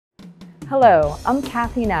Hello, I'm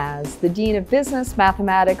Kathy Naasz, the Dean of Business,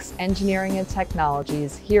 Mathematics, Engineering, and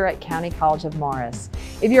Technologies here at County College of Morris.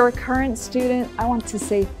 If you're a current student, I want to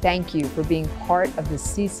say thank you for being part of the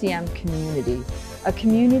CCM community, a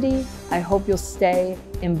community I hope you'll stay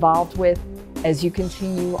involved with as you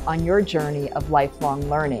continue on your journey of lifelong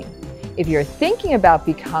learning. If you're thinking about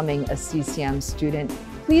becoming a CCM student,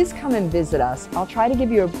 please come and visit us. I'll try to give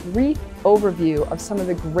you a brief overview of some of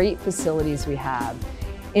the great facilities we have.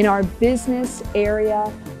 In our business area,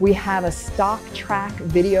 we have a stock track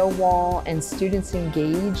video wall and students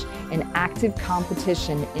engage in active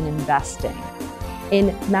competition in investing.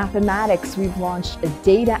 In mathematics, we've launched a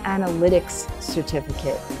data analytics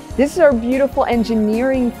certificate. This is our beautiful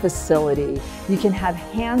engineering facility. You can have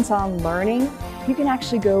hands-on learning. You can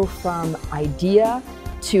actually go from idea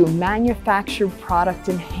to manufactured product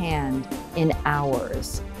in hand in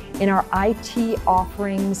hours. In our IT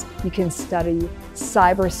offerings, you can study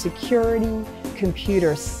cybersecurity,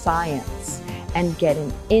 computer science, and get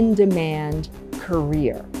an in-demand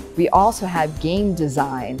career. We also have game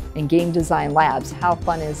design and game design labs. How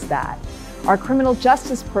fun is that? Our criminal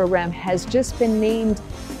justice program has just been named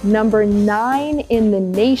number 9 in the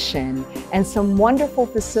nation, and some wonderful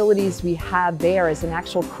facilities we have there is an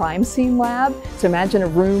actual crime scene lab. So imagine a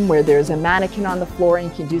room where there's a mannequin on the floor and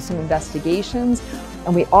you can do some investigations.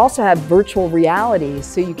 And we also have virtual reality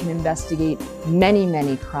so you can investigate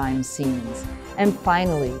many crime scenes. And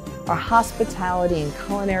finally, our hospitality and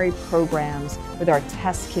culinary programs with our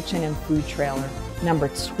test kitchen and food trailer, number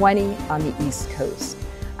 20 on the East Coast.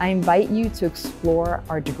 I invite you to explore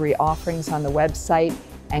our degree offerings on the website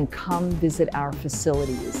and come visit our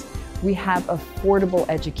facilities. We have affordable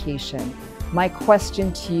education. My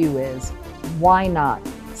question to you is, why not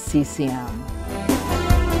CCM?